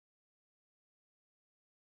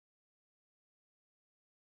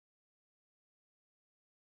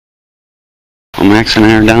Well, Max and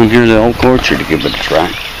I are down here at the old orchard to give it a try.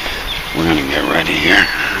 We're gonna get ready here.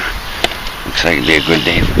 Looks like it'd be a good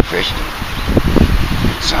day for fishing.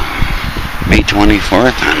 It's May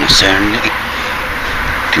 24th on a Saturday,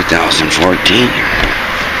 2014.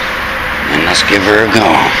 And let's give her a go.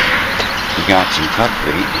 We got some cut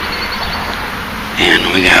bait. And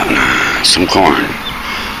we got some corn.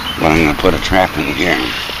 But I'm gonna put a trap in here.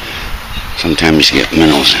 Sometimes you get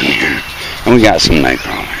minnows in here. And we got some night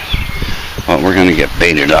crawlers. But we're gonna get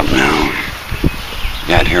baited up now.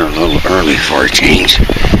 Got here a little early for a change.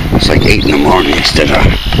 It's like 8 in the morning instead of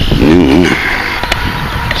noon.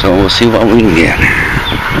 So we'll see what we can get.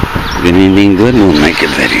 If we get anything good, we'll make a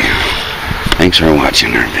video. Thanks for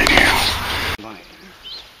watching our videos. Bye.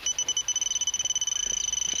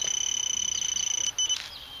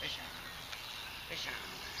 Fish on. Fish on.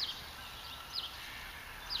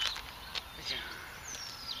 Fish on.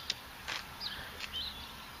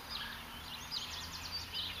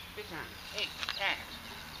 Fish on. Hey, cat.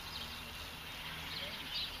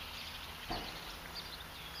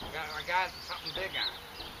 I got something big on.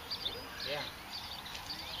 Yeah.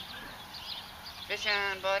 Fish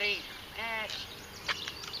on, buddy. Ash.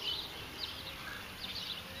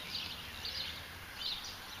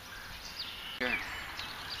 Here.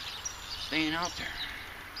 Staying out there.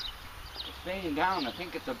 It's staying down. I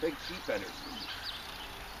think it's a big sheephead.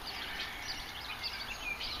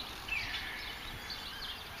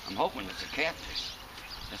 I'm hoping it's a catfish.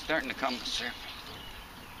 It's starting to come to surface.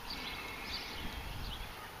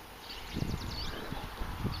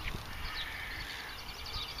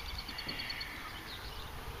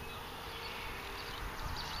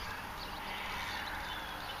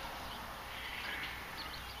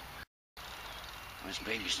 This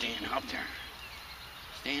baby's staying out there.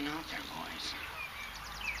 Staying out there, boys.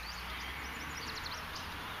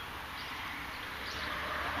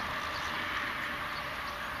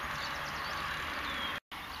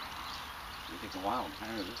 It'll take a while to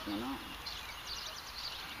tire this one out.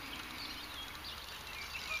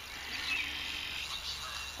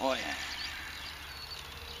 Oh yeah.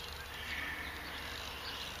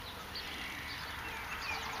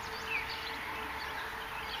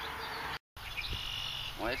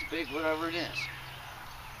 Well, it's big, whatever it is.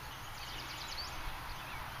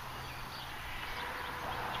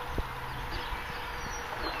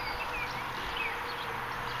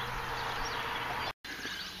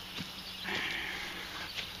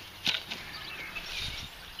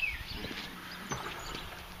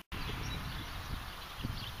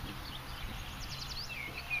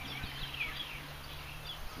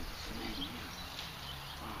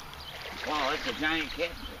 Wow, it's a giant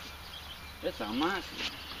catfish. It's a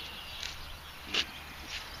monster.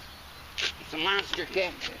 It's a monster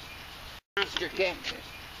catfish. Monster catfish.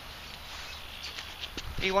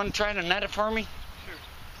 Do you want to try to net it for me? Sure.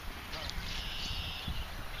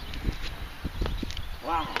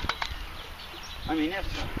 Wow. I mean, that's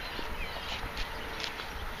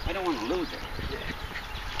I don't want to lose it.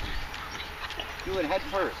 Do it head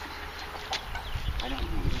first. I don't want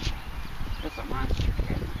to lose it. It's a monster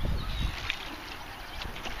catfish.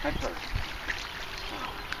 Head first.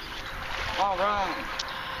 All right.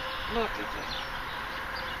 Look at this.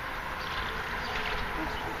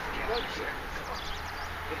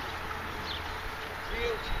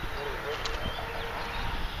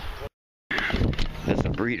 That's a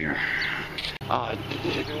breeder.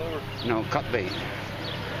 No, cut bait.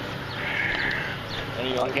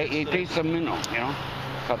 He tastes some minnow, you know?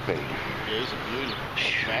 Cut bait. Yeah, he's a beauty.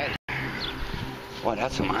 Fat. Boy,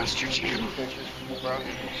 that's a monster, Jim.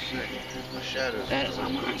 That is a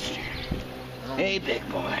monster. Hey, big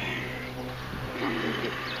boy.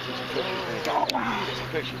 Oh, wow.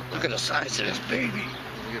 Look at the size of this baby.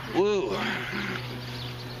 Woo.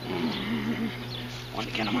 Want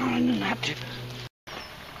to get him out in the net, too?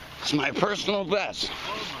 It's my personal best. Oh,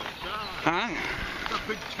 my God. Huh? It's a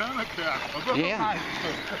big china cat. Yeah.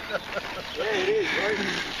 Yeah, it is, right?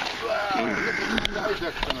 Wow.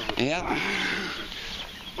 Yeah.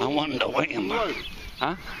 I wanted to weigh him.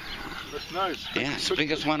 Huh? That's nice. Yeah, it's the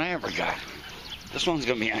biggest one I ever got. This one's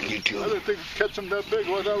going to be on YouTube. I didn't think you'd catch them that big.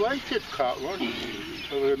 Well, that lane kid caught one.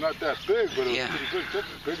 Well, they're not that big, but it was pretty big. That's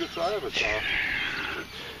the biggest I ever saw.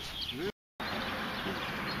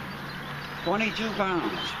 22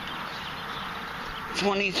 pounds.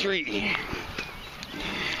 23.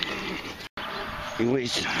 He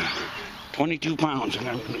weighs 22 pounds. I'm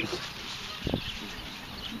going to release.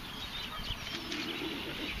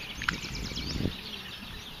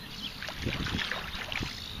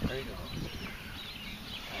 There you go.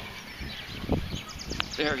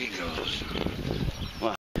 There he goes.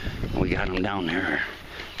 Well, we got him down there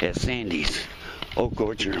at Sandy's Oak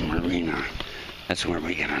Orchard Marina. That's where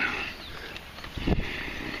we get it.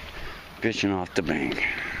 Fishing off the bank.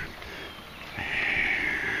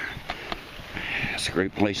 It's a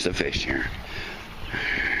great place to fish here.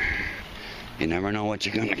 You never know what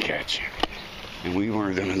you're gonna catch. And we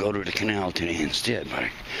were gonna go to the canal today instead, but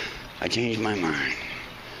I changed my mind.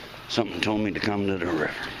 Something told me to come to the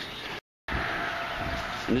river.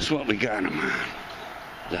 And this is what we got him on.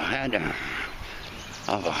 The head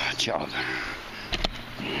of a chub.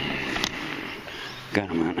 Got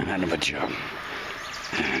him on the head of a chub.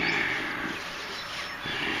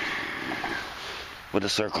 With a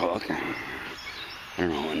circle hook. I don't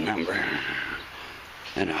know what number.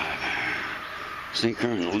 And a sinker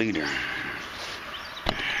and a leader.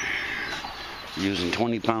 Using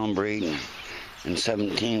 20-pound braid and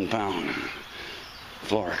 17-pound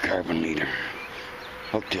fluorocarbon leader.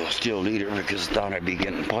 Hooked to a steel leader because I thought I'd be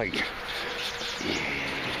getting pike.